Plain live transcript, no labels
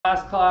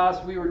Last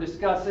class, we were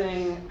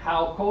discussing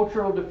how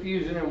cultural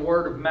diffusion and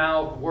word of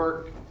mouth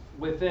work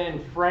within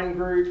friend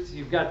groups.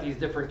 You've got these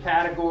different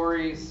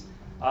categories,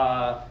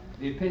 the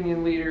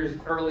opinion leaders,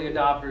 early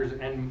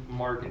adopters, and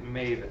market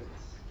mavens.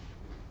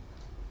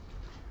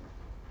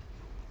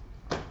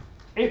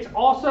 It's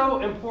also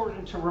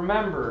important to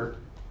remember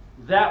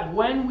that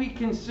when we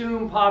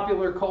consume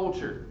popular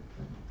culture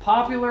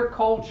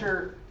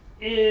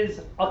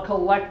is a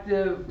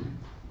collective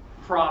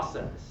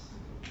process.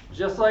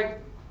 Just like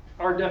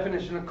our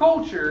definition of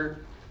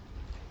culture,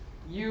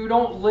 you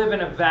don't live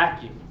in a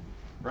vacuum,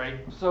 right?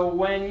 So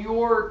when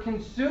you're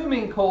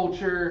consuming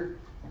culture,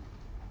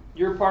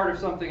 you're part of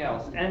something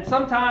else. And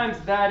sometimes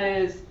that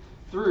is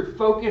through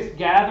focused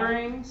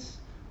gatherings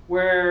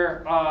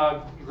where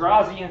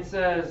Grazian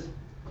says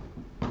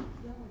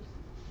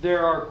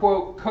there are,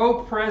 quote,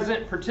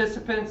 co-present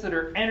participants that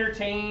are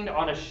entertained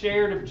on a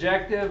shared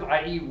objective,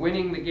 i.e.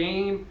 winning the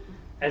game,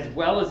 as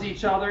well as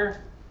each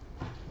other.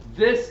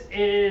 This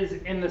is,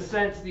 in the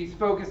sense, these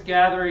focus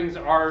gatherings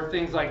are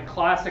things like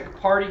classic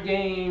party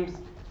games,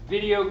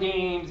 video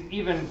games,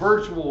 even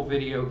virtual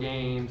video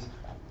games.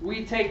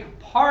 We take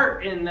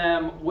part in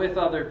them with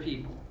other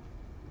people.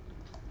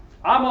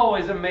 I'm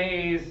always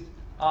amazed,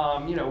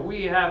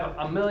 we have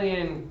a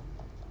million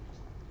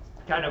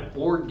kind of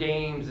board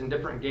games and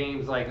different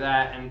games like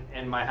that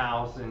in my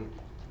house, and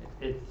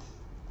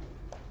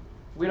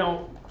we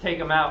don't take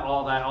them out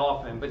all that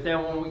often, but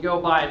then when we go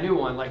buy a new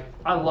one, like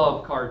I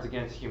love Cards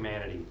Against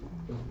Humanity.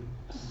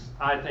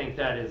 I think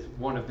that is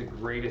one of the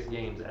greatest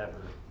games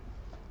ever.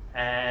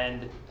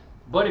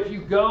 But if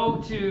you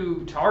go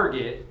to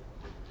Target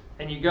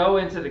and you go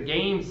into the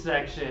games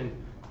section,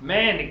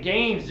 man, the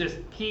games just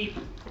keep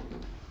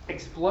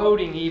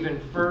exploding even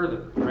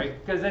further,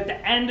 right? Because at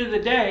the end of the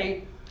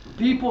day,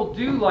 people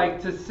do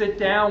like to sit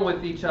down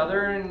with each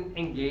other and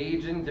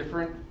engage in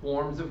different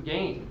forms of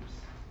games.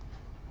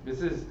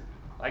 This is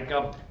like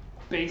a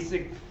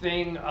basic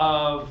thing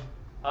of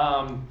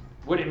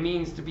what it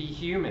means to be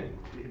human.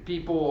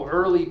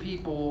 Early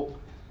people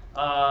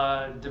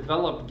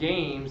developed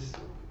games,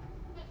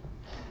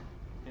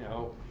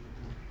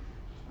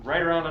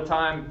 right around the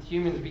time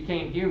humans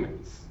became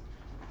humans.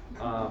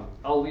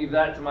 I'll leave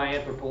that to my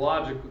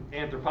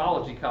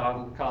anthropology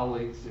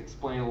colleagues to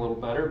explain a little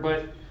better,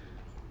 but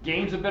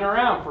games have been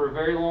around for a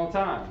very long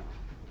time.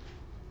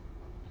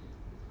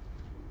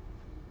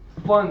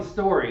 Fun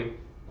story.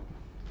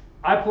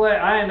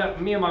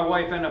 Me and my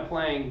wife end up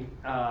playing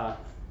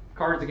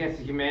Cards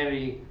Against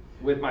Humanity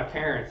with my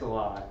parents a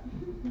lot,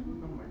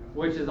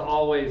 which is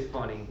always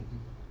funny.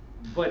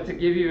 But to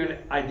give you an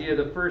idea,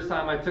 the first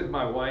time I took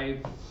my wife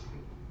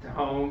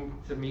home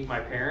to meet my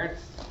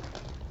parents,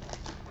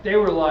 they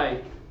were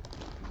like,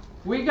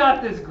 "We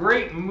got this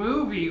great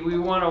movie we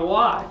want to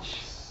watch."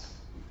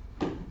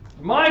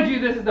 Mind you,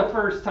 this is the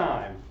first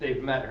time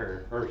they've met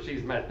her, or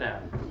she's met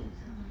them.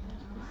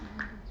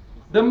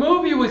 The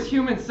movie was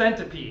Human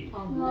Centipede.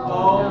 Oh,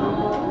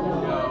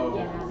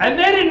 no. And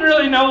they didn't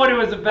really know what it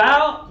was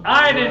about.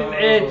 I didn't.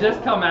 It had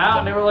just come out,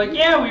 and they were like,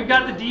 "Yeah, we've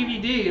got the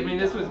DVD." I mean,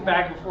 this was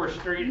back before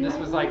Street. This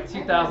was like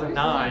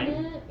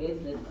 2009.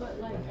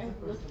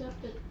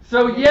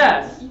 So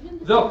yes,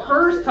 the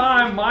first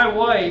time my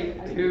wife,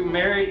 who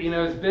married,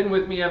 has been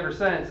with me ever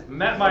since,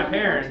 met my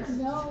parents,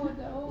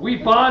 we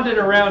bonded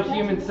around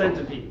Human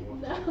Centipede.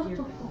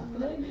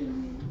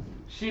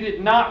 She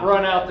did not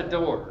run out the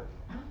door.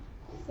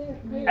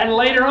 And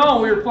later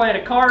on, we were playing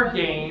a card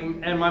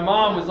game, and my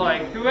mom was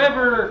like,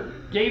 "Whoever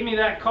gave me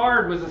that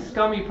card was a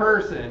scummy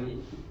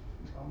person."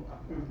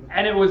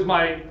 And it was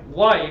my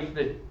wife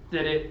that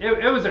did it.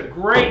 It was a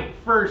great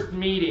first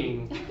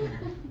meeting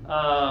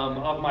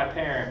of my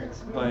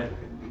parents, but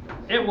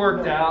it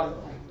worked out.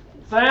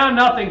 So now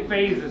nothing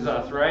phases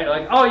us, right?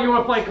 Like, "Oh, you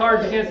want to play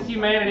Cards Against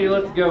Humanity?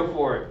 Let's go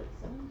for it."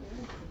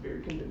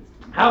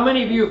 How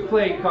many of you have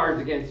played Cards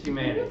Against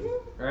Humanity,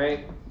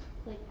 right?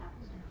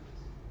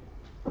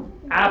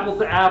 Apples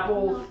to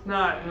apples,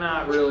 not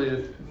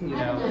really,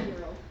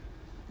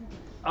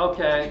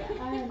 Okay,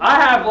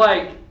 I have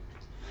like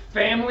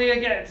Family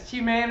Against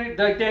Humanity.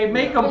 Like they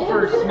make them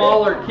for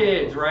smaller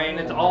kids, right? And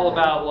it's all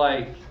about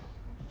like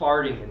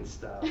farting and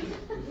stuff.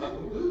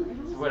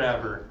 It's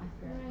whatever.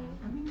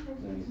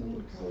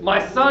 My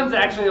son's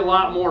actually a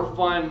lot more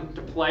fun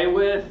to play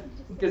with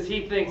because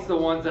he thinks the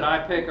ones that I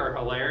pick are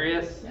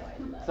hilarious.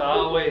 So I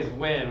always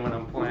win when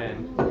I'm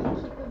playing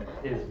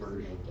his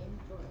version.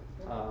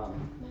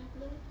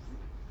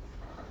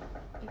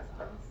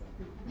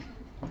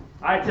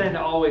 I tend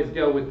to always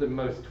go with the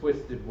most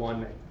twisted one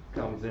that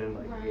comes in,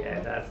 like, yeah,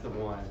 that's the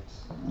one.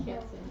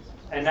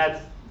 And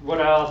that's what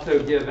I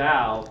also give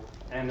out,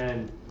 and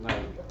then,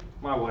 like,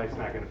 my wife's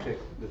not going to pick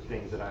the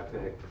things that I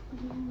pick.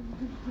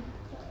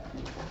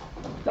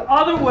 The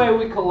other way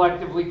we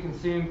collectively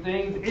consume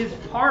things is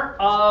part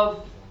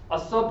of a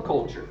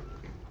subculture.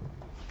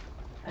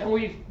 And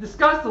we've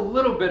discussed a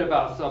little bit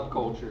about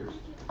subcultures.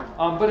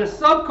 But a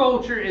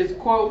subculture is,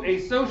 quote, a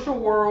social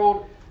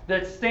world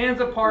that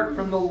stands apart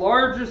from the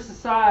larger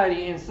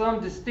society in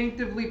some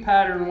distinctively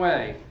patterned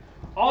way.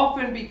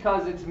 often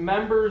because its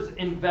members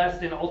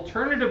invest in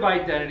alternative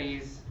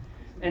identities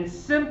and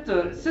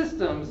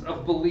systems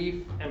of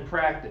belief and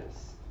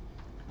practice.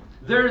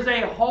 There's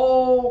a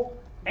whole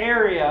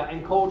area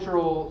in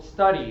cultural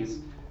studies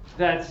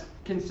that's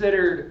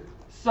considered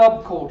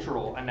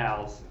subcultural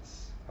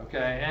analysis,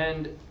 okay?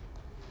 And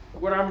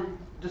what I'm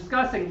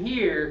discussing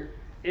here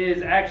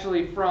is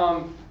actually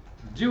from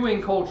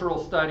Doing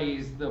Cultural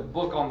Studies, the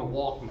book on the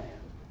Walkman.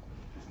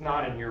 It's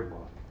not in your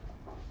book.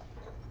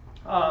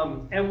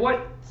 And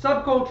what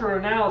subcultural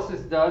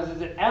analysis does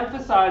is it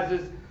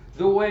emphasizes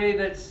the way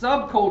that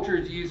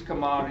subcultures use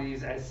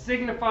commodities as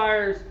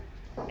signifiers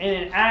in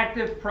an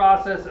active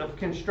process of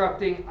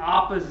constructing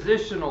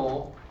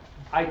oppositional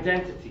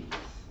identities.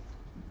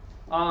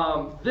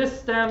 This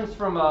stems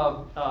from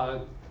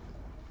a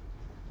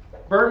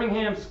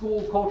Birmingham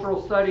School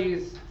cultural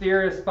studies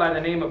theorist by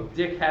the name of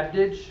Dick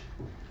Hebdige.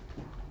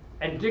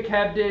 And Dick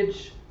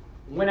Hebdige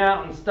went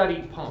out and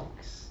studied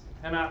punks.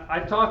 And I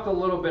talked a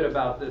little bit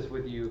about this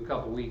with you a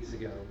couple weeks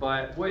ago.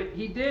 But what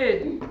he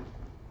did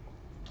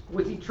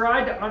was he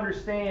tried to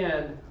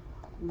understand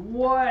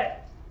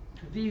what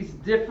these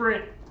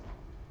different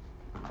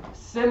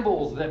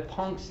symbols that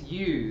punks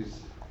use,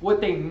 what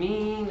they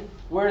mean,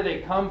 where they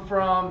come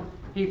from.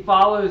 He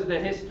follows the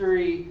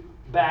history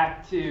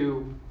back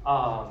to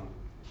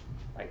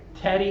like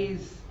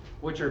teddies,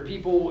 which are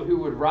people who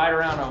would ride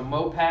around on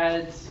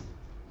mopeds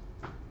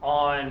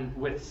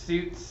with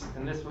suits,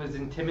 and this was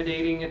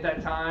intimidating at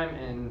that time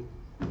in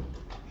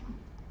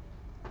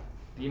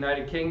the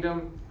United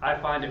Kingdom. I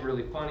find it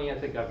really funny. I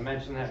think I've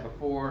mentioned that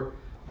before.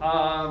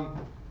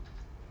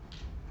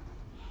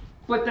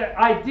 But the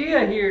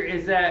idea here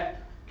is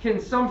that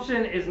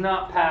consumption is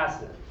not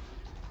passive,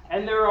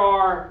 and there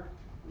are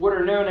what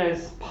are known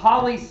as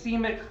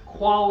polysemic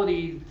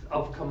qualities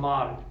of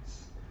commodities.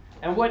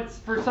 And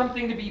for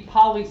something to be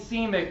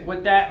polysemic,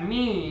 what that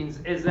means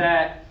is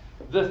that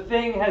the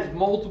thing has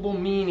multiple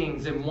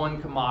meanings in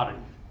one commodity.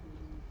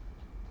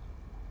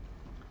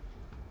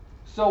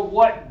 So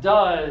what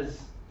does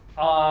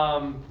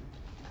a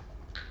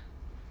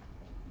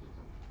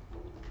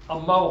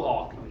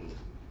mohawk mean?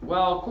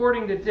 Well,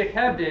 according to Dick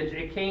Hebdige,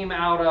 it came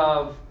out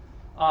of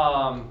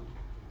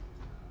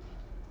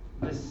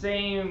the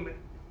same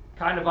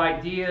kind of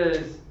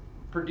ideas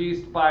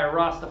produced by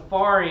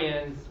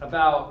Rastafarians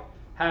about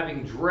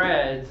having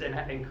dreads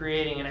and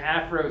creating an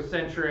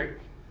Afrocentric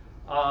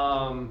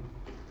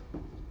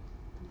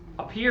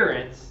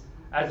appearance,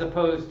 as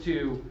opposed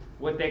to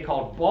what they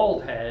called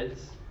bald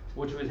heads,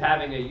 which was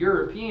having a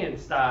European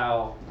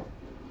style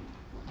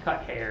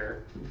cut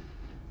hair.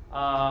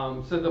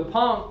 So the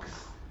punks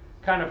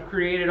kind of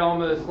created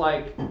almost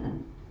like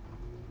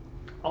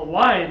a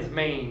lion's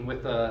mane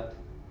with a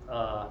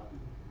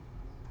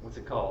what's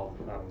it called?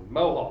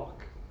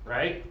 Mohawk,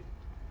 right?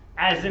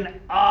 As an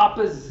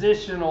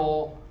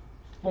oppositional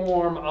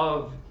form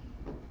of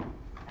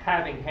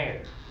having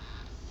hair.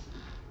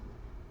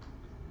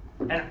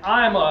 And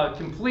I'm a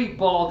complete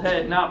bald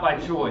head, not by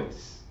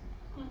choice.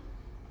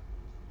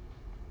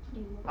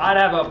 I'd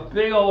have a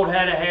big old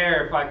head of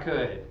hair if I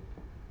could.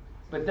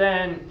 But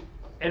then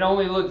it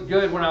only looked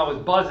good when I was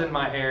buzzing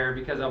my hair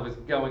because I was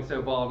going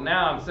so bald.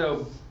 Now I'm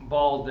so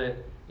bald that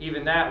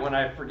even that, when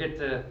I forget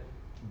to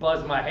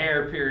buzz my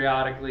hair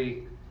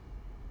periodically,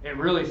 it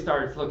really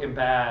starts looking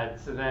bad.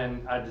 So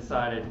then I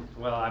decided,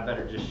 well, I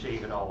better just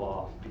shave it all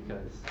off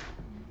because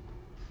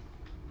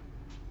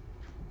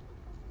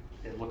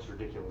it looks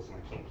ridiculous and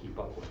I can't keep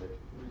up with it.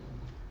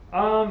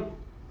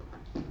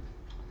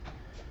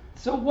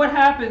 So what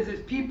happens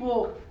is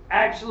people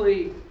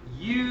actually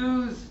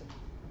use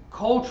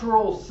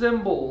cultural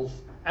symbols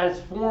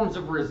as forms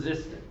of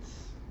resistance.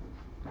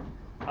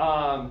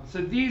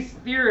 So these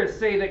theorists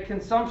say that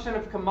consumption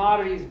of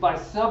commodities by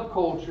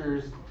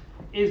subcultures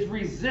is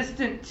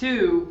resistant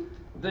to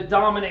the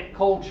dominant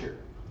culture.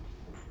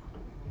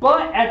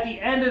 But at the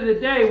end of the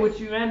day, what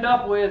you end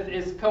up with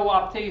is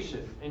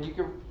co-optation. And you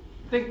can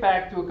think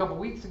back to a couple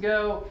weeks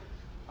ago,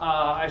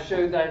 I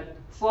showed that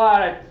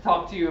slide. I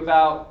talked to you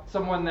about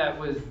someone that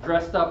was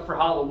dressed up for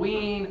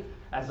Halloween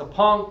as a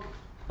punk,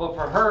 but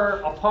for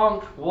her, a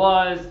punk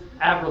was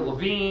Avril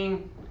Lavigne,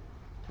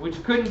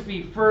 which couldn't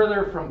be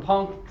further from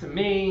punk to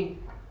me.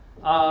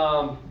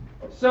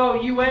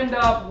 So you end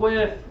up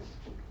with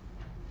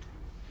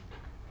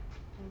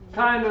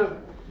kind of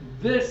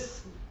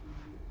this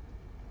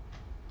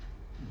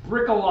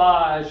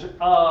bricolage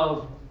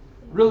of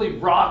really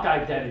rock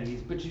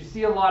identities, but you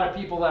see a lot of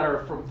people that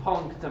are from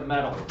punk to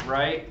metal,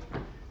 right?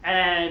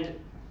 And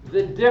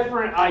the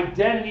different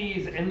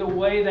identities and the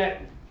way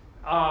that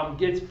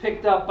gets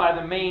picked up by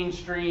the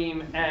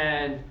mainstream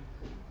and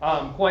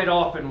quite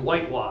often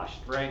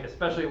whitewashed, right?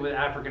 Especially with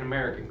African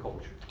American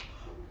culture.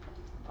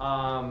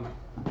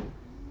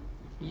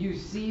 You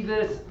see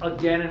this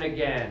again and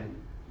again,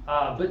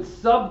 but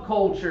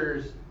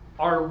subcultures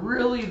are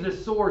really the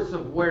source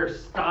of where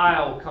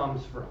style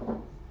comes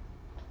from.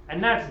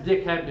 And that's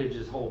Dick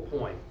Hebdige's whole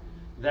point,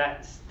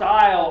 that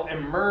style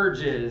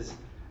emerges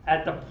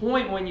at the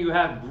point when you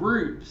have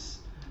groups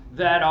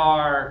that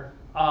are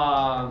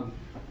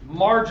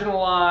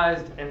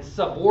marginalized and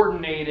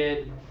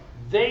subordinated,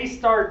 they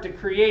start to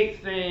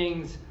create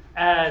things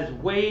as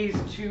ways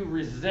to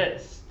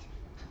resist.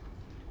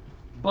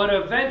 But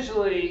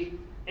eventually,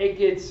 it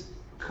gets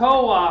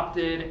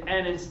co-opted,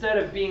 and instead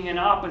of being an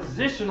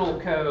oppositional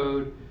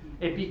code,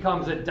 it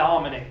becomes a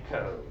dominant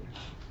code.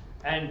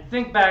 And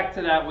think back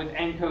to that with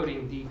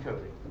encoding,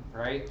 decoding,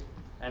 right?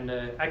 And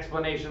the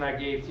explanation I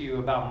gave to you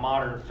about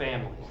Modern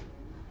Family.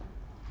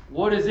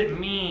 What does it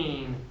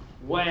mean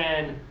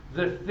when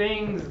the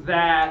things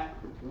that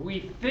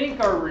we think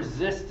are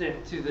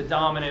resistant to the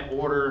dominant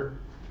order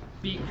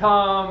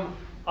become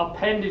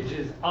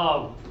appendages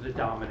of the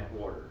dominant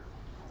order?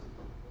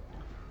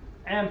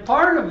 And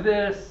part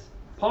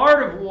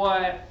of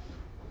what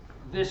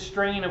this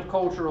strain of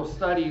cultural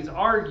studies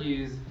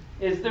argues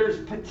is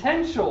there's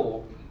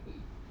potential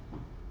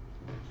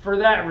for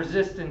that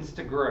resistance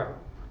to grow.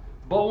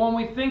 But when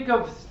we think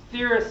of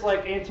theorists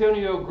like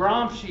Antonio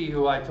Gramsci,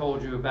 who I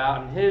told you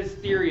about, and his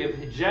theory of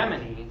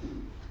hegemony,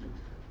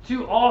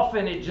 too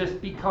often it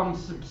just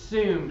becomes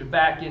subsumed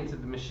back into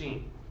the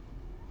machine.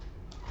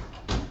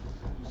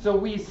 So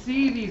we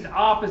see these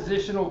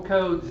oppositional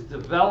codes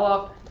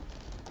develop,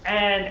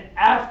 and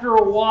after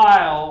a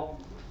while,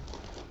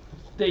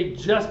 they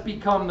just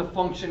become the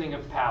functioning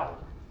of power.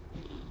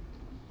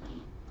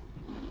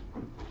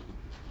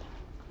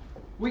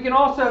 We can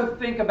also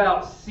think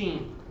about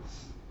scenes.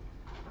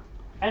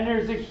 And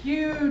there's a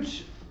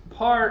huge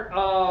part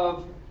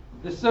of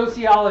the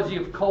sociology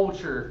of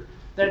culture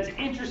that's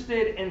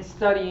interested in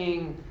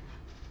studying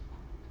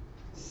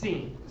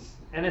scenes.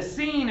 And a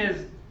scene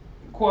is,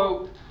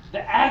 quote,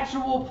 the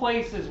actual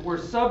places where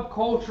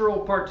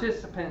subcultural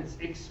participants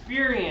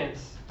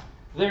experience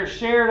their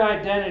shared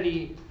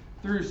identity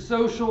through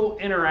social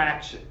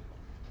interaction.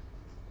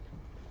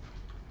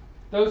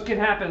 Those can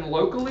happen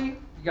locally.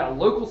 You got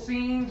local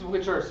scenes,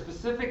 which are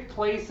specific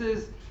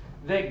places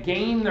that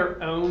gain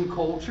their own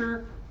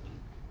culture.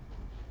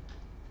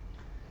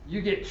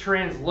 You get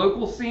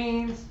translocal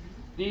scenes.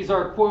 These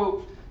are,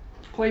 quote,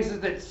 places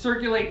that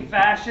circulate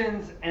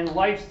fashions and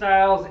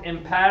lifestyles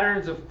and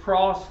patterns of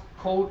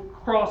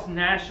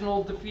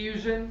cross-national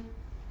diffusion.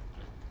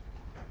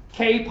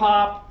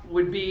 K-pop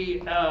would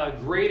be a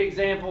great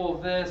example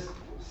of this.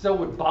 So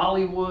would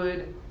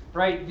Bollywood,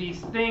 right?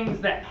 These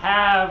things that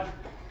have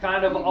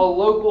kind of a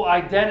local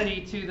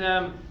identity to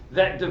them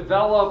that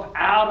develop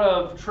out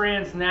of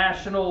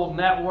transnational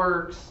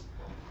networks,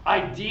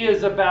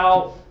 ideas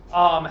about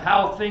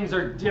how things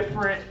are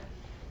different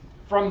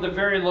from the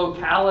very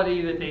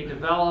locality that they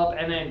develop,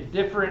 and then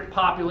different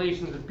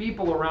populations of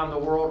people around the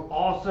world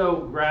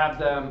also grab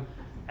them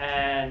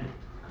and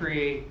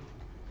create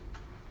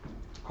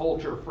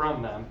culture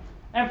from them.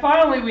 And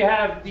finally, we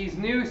have these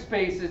new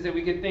spaces that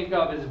we could think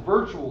of as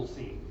virtual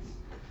scenes.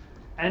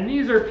 And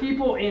these are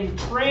people in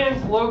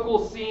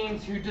translocal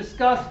scenes who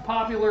discuss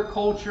popular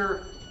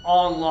culture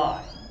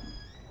online.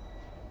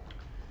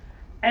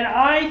 And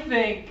I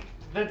think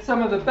that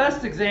some of the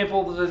best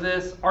examples of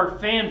this are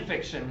fan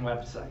fiction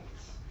websites,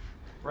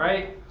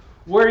 right?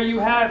 Where you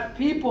have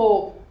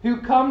people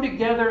who come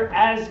together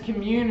as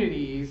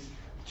communities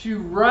to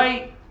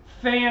write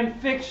fan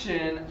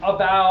fiction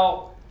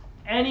about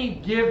any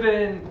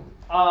given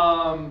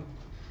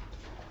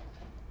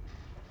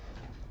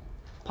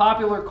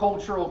popular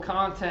cultural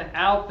content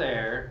out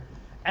there,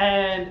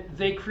 and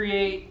they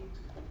create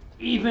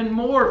even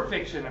more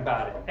fiction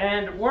about it.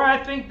 And where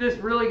I think this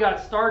really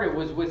got started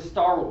was with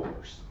Star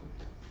Wars.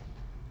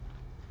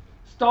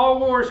 Star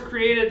Wars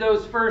created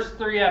those first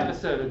 3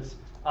 episodes,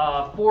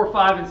 4,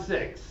 5, and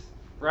 6,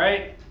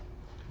 right?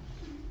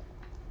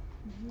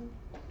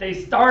 They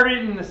started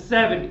in the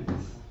 70s.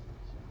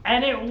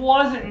 And it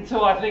wasn't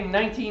until, I think,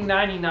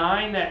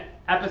 1999 that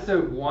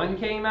episode 1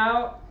 came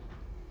out.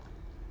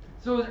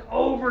 So it was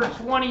over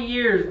 20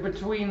 years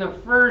between the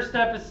first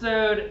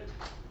episode,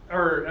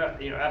 or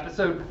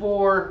episode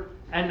 4,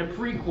 and the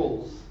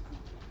prequels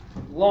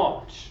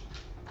launch.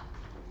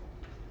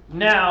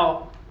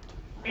 Now,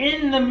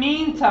 in the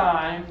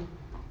meantime,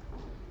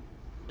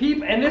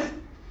 people, and this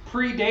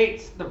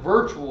predates the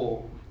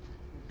virtual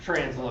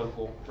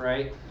translocal,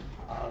 right?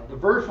 The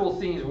virtual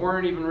scenes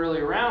weren't even really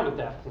around at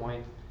that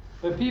point,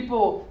 but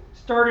people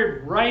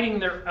started writing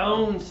their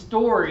own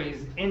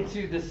stories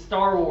into the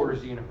Star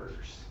Wars universe.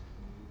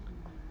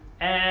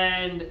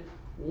 And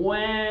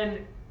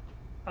when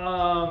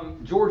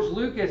George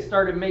Lucas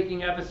started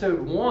making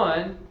episode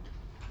 1,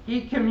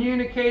 he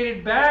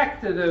communicated back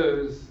to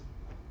those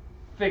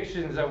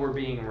fictions that were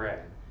being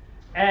read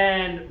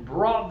and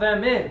brought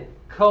them in,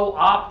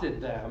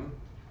 co-opted them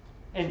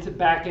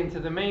back into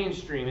the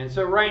mainstream. And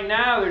so right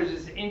now there's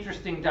this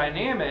interesting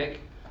dynamic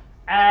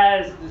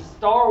as the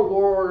Star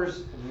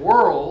Wars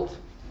world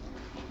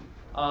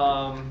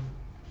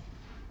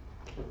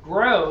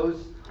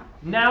grows.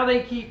 Now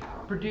they keep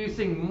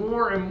producing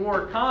more and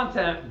more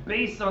content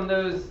based on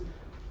those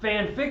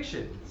fan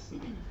fictions.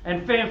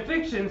 And fan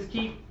fictions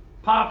keep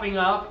popping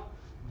up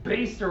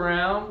based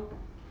around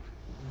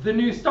the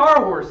new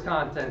Star Wars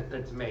content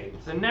that's made.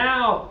 So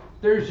now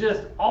there's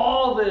just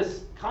all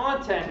this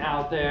content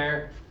out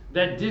there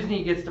that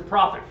Disney gets to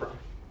profit from,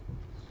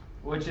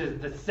 which is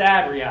the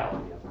sad reality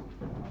of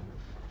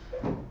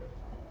it.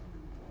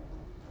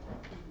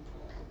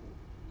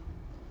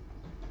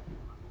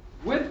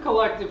 With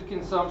collective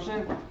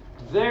consumption,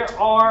 there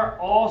are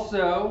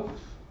also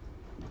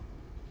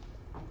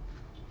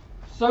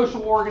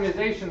social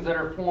organizations that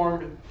are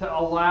formed to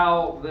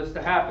allow this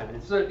to happen.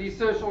 And so these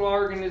social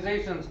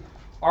organizations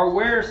are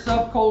where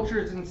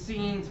subcultures and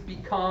scenes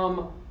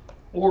become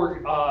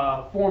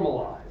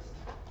formalized.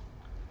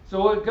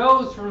 So it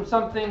goes from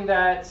something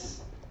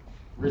that's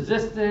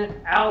resistant,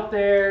 out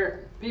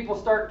there, people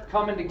start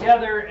coming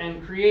together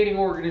and creating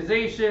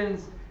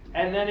organizations,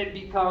 and then it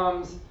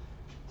becomes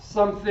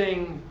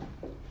something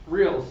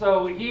real.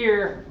 So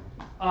here,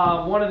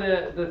 one of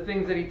the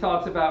things that he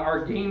talks about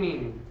are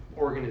gaming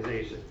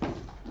organizations.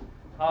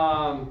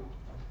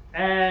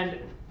 And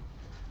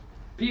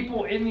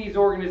people in these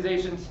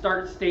organizations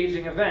start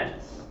staging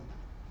events.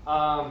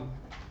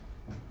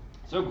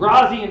 So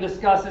Grazian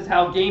discusses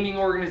how gaming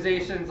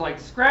organizations like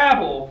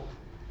Scrabble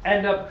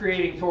end up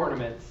creating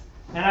tournaments.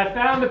 And I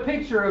found a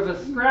picture of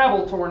a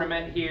Scrabble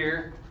tournament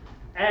here,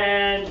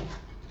 and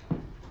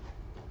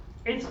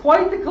it's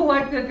quite the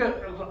collective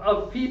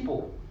of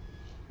people.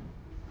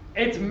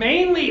 It's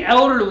mainly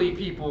elderly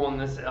people in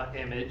this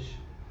image,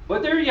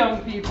 but they're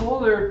young people.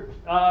 They're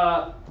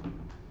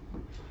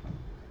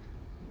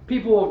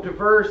people of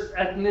diverse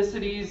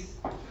ethnicities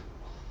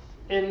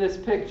in this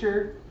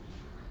picture,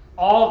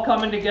 all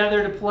coming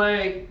together to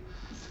play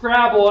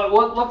Scrabble at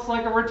what looks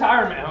like a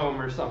retirement home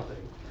or something.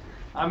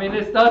 I mean,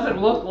 this doesn't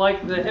look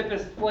like the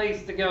hippest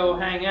place to go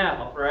hang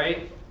out,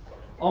 right?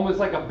 Almost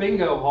like a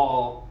bingo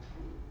hall.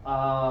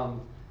 I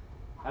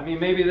mean,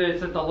 maybe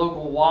it's at the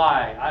local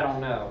Y, I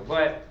don't know.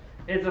 But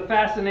it's a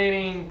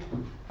fascinating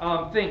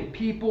thing.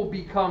 People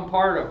become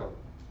part of them.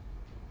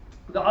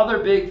 The other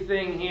big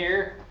thing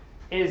here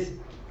is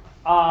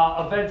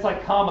events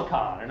like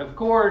Comic-Con. And of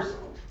course,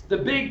 the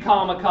big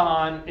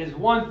Comic-Con is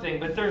one thing,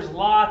 but there's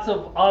lots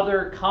of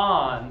other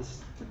cons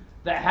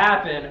that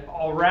happen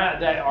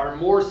around that are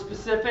more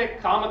specific.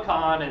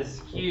 Comic-Con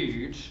is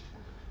huge.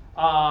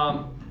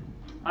 I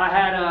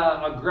had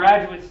a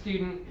graduate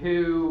student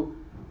who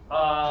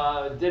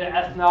did an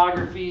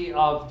ethnography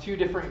of 2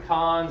 different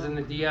cons in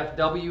the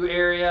DFW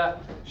area.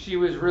 She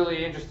was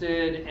really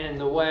interested in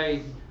the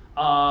way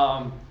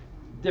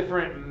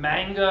different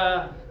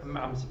manga,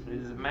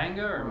 is it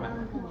manga or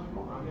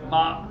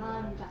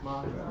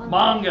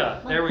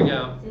manga, there we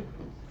go.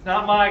 It's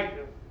not my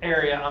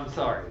area, I'm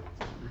sorry.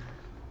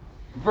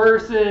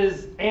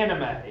 Versus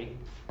anime.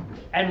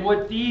 And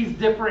what these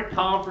different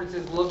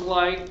conferences look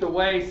like, the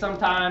way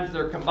sometimes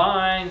they're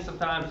combined,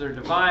 sometimes they're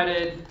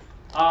divided.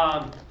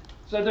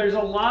 So there's a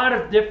lot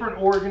of different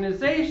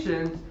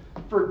organizations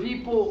for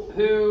people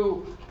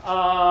who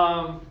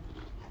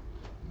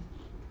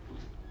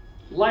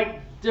like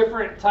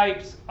different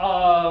types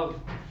of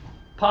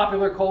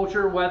popular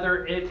culture,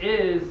 whether it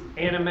is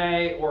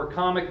anime or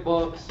comic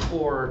books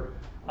or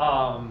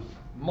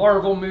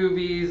Marvel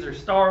movies or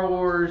Star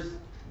Wars,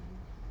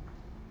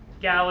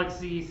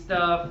 galaxy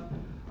stuff.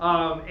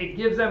 It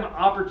gives them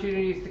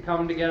opportunities to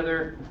come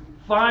together,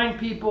 find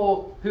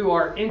people who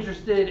are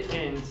interested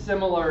in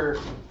similar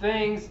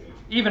things.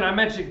 Even I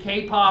mentioned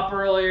K-pop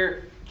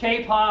earlier.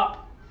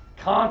 K-pop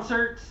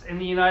concerts in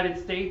the United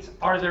States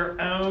are their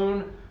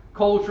own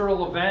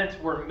cultural events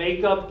where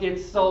makeup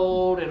gets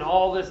sold and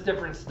all this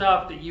different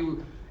stuff that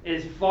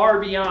is far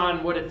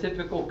beyond what a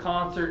typical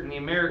concert in the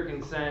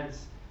American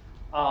sense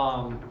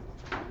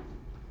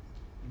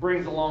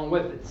brings along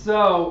with it.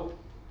 So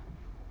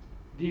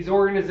these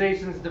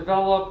organizations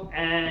develop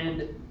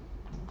and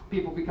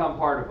people become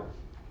part of them.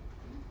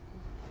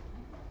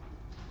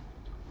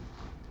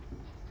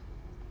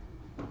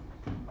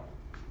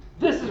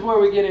 This is where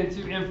we get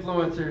into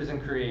influencers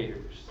and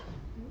creators.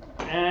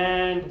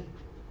 And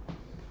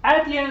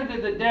at the end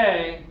of the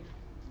day,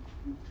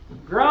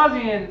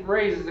 Grazian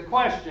raises the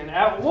question,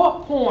 at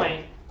what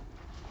point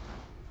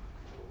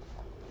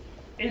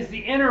is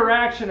the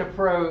interaction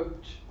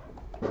approach,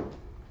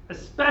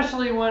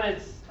 especially when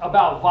it's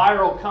about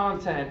viral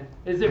content,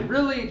 is it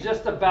really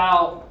just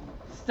about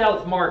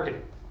stealth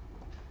marketing?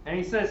 And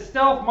he says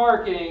stealth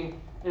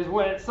marketing is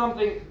when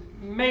something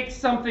makes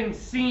something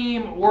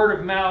seem word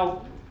of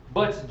mouth,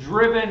 but it's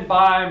driven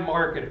by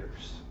marketers.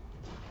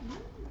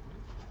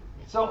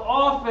 So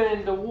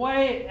often the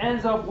way it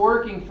ends up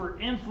working for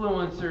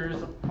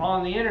influencers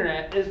on the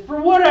internet is,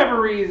 for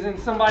whatever reason,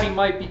 somebody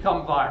might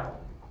become viral.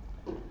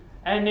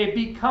 And they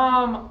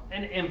become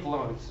an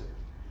influencer.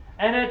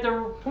 And at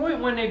the point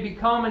when they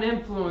become an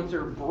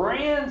influencer,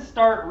 brands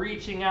start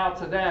reaching out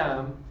to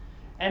them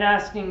and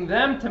asking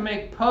them to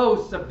make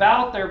posts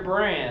about their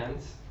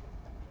brands.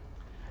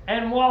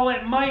 And while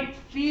it might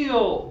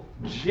feel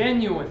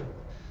genuine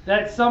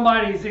that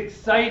somebody's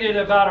excited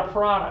about a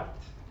product,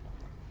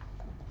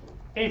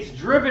 it's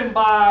driven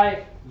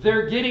by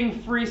they're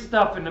getting free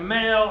stuff in the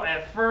mail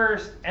at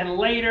first, and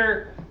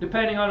later,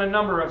 depending on the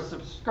number of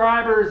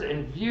subscribers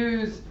and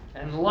views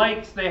and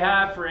likes they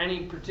have for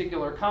any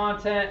particular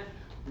content,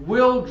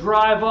 will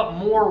drive up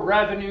more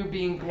revenue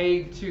being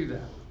paid to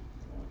them.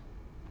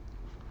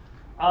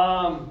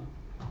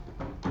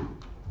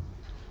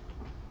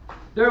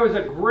 There was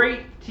a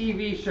great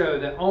TV show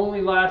that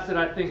only lasted,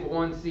 I think,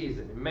 1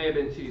 season. It may have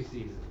been 2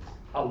 seasons.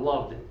 I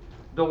loved it.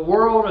 The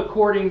World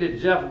According to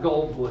Jeff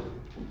Goldblum.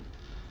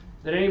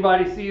 Did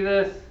anybody see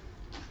this?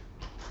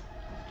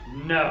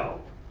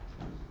 No.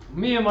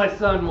 Me and my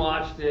son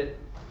watched it.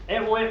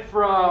 It went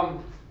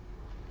from,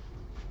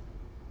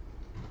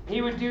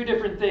 he would do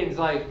different things.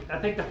 Like, I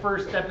think the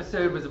first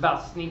episode was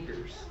about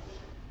sneakers.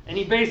 And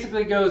he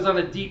basically goes on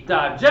a deep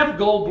dive. Jeff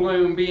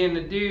Goldblum being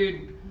the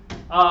dude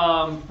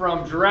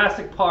from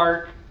Jurassic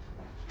Park,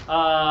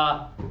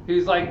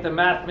 who's like the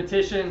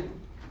mathematician.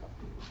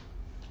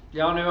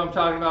 Y'all know who I'm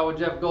talking about with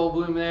Jeff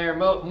Goldblum there.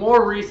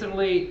 More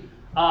recently,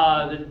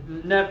 the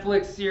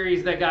Netflix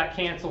series that got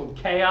canceled,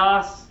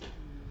 Chaos.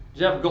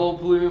 Jeff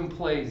Goldblum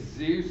plays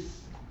Zeus.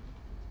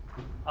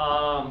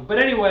 But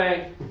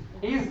anyway,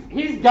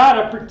 he's got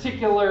a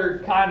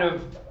particular kind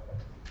of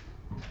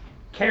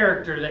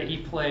character that he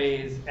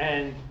plays,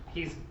 and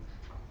he's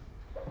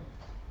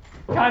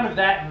kind of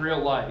that in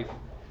real life.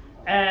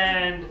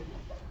 And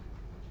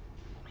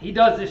he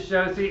does this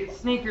show. See,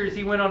 sneakers,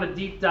 he went on a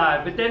deep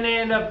dive, but then he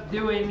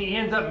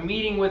ends up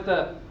meeting with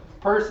a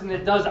person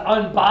that does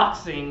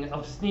unboxing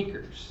of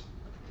sneakers.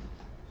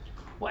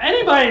 Well,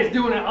 anybody that's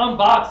doing an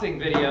unboxing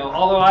video,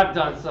 although I've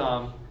done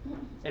some,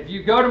 if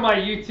you go to my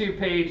YouTube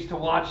page to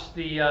watch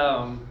the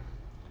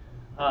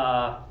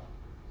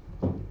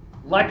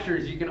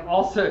lectures, you can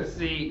also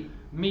see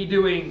me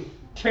doing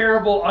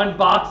terrible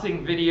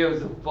unboxing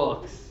videos of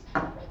books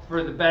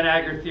for the Ben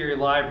Agger Theory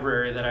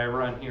Library that I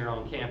run here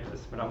on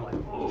campus. But I'm like,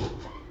 oh,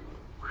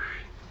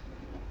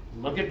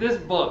 look at this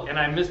book, and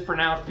I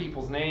mispronounce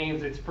people's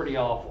names. It's pretty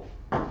awful.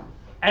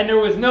 And there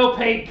was no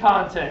paid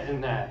content in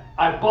that.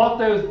 I bought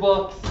those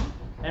books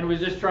and was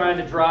just trying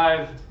to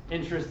drive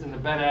interest in the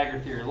Ben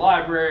Agger Theory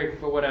Library,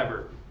 but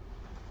whatever.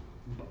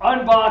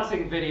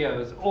 Unboxing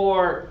videos,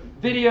 or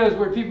videos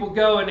where people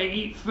go and they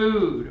eat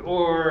food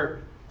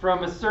or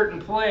from a certain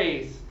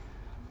place.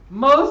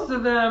 Most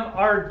of them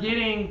are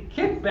getting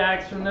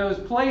kickbacks from those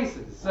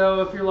places. So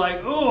if you're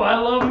like, oh, I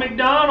love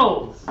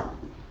McDonald's.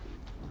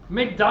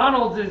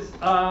 McDonald's is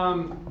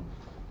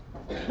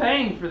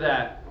paying for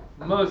that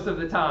most of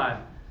the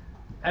time.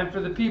 And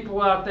for the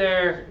people out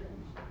there,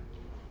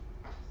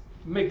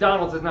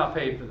 McDonald's is not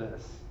paid for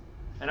this.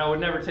 And I would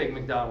never take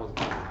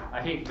McDonald's. I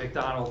hate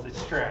McDonald's.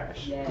 It's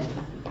trash. Yes.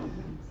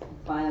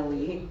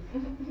 Finally.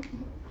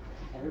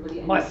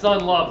 Everybody. My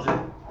son loves it.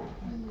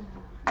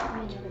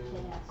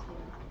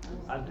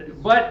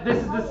 But this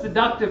is the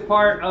seductive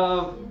part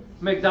of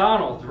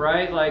McDonald's,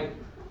 right? Like,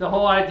 the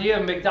whole idea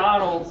of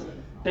McDonald's,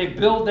 they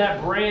build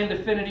that brand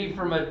affinity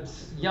from a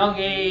young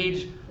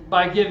age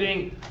by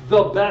giving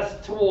the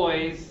best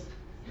toys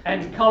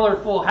and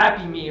colorful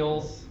Happy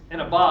Meals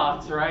in a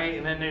box, right?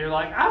 And then they're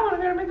like, I want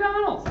to go to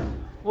McDonald's.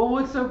 Well,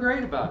 what's so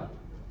great about it?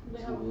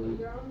 They have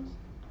playgrounds?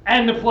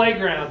 And the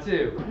playground,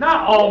 too.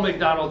 Not all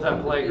McDonald's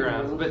have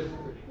playgrounds, but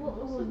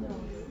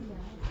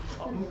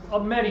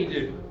many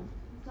do.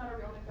 It's not a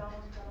real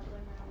McDonald's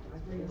without a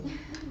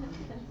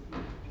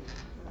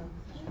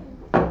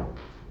playground.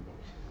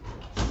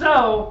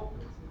 So,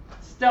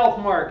 stealth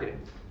marketing.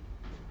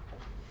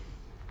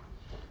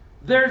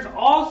 There's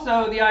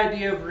also the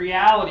idea of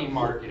reality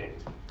marketing.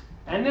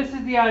 And this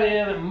is the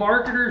idea that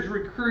marketers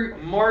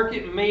recruit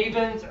market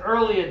mavens,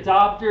 early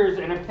adopters,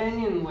 and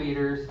opinion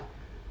leaders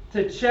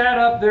to chat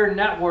up their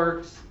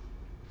networks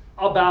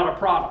about a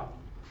product.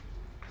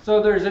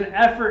 So there's an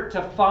effort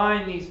to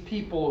find these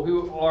people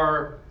who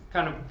are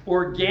kind of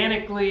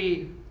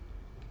organically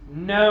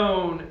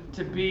known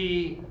to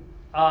be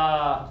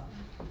early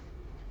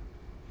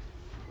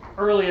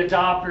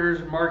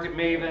adopters, market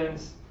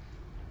mavens,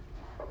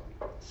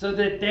 so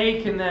that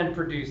they can then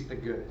produce the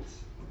goods.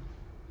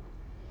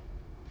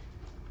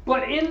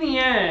 But in the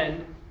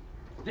end,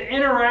 the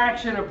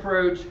interaction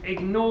approach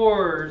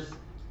ignores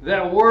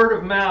that word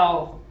of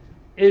mouth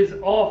is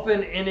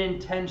often an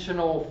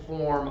intentional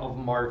form of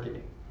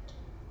marketing.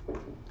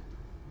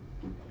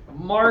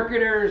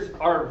 Marketers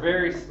are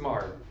very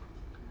smart,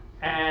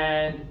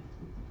 and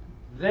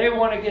they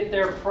want to get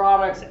their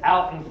products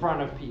out in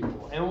front of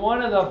people. And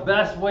one of the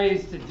best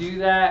ways to do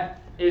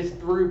that is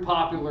through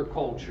popular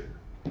culture.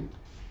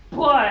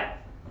 But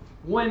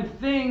when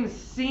things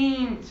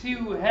seem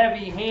too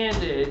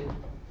heavy-handed,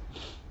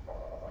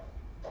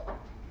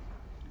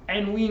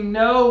 and we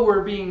know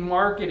we're being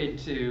marketed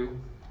to,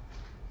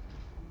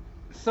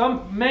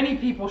 many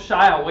people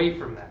shy away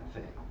from that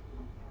thing.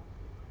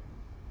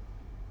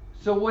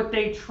 So what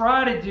they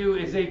try to do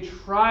is they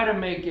try to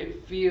make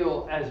it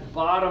feel as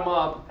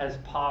bottom-up as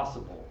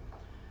possible.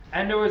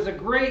 And there was a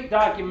great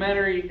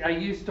documentary, I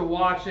used to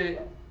watch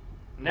it,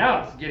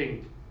 now it's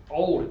getting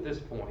old at this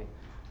point,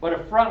 but a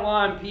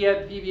frontline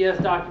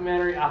PBS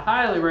documentary, I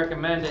highly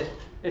recommend it.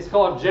 It's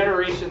called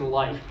Generation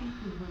Like.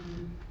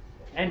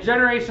 And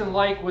Generation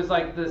Like was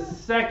like the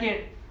second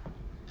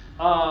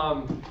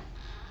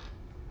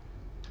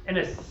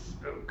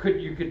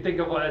you could think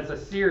of it as a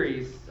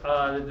series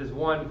that this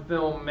one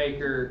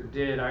filmmaker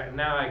did.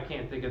 Now I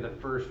can't think of the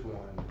first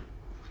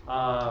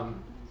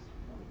one.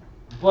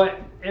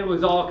 But it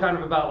was all kind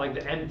of about like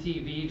the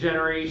MTV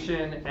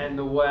generation and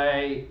the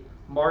way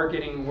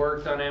marketing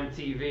worked on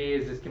MTV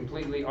is this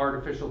completely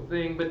artificial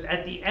thing. But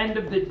at the end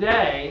of the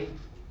day,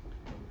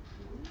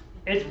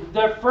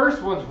 the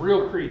first one's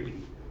real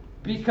creepy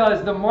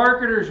because the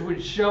marketers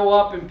would show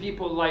up and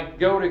people like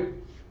go to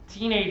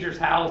teenagers'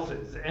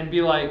 houses and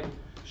be like,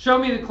 show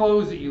me the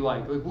clothes that you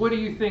like. Like, what do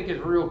you think is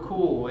real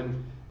cool?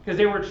 And because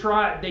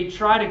they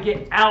try to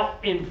get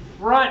out in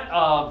front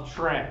of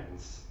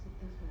trends.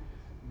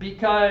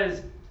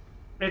 Because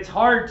it's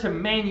hard to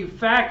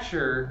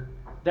manufacture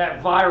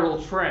that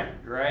viral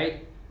trend,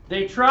 right?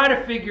 They try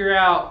to figure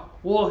out,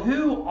 well,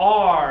 who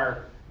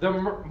are the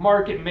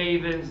market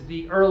mavens,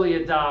 the early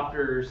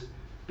adopters?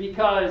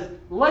 Because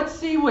let's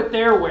see what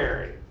they're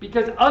wearing.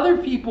 Because other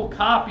people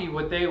copy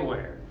what they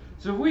wear.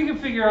 So if we can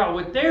figure out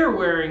what they're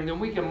wearing, then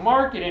we can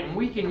market it and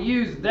we can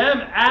use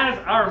them as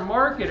our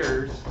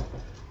marketers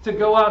to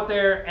go out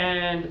there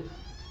and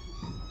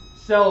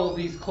sell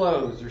these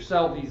clothes or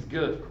sell these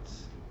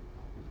goods.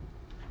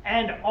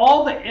 And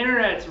all the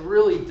internet's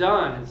really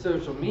done in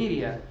social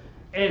media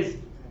is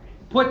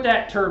put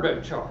that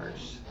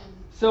turbocharged.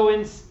 So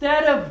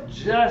instead of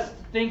just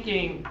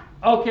thinking,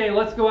 okay,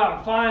 let's go out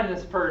and find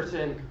this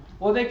person,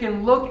 well, they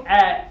can look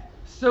at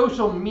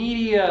social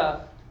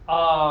media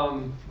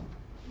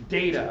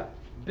data,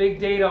 big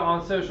data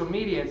on social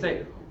media, and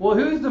say, well,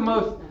 who's the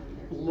most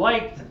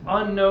liked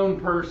unknown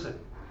person,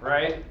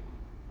 right?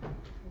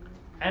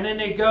 And then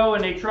they go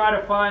and they try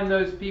to find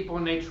those people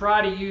and they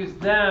try to use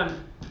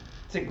them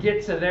to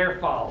get to their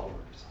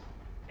followers.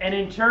 And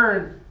in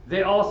turn,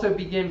 they also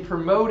begin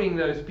promoting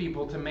those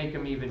people to make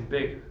them even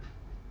bigger.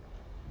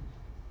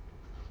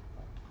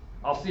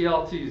 I'll see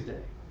y'all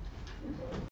Tuesday.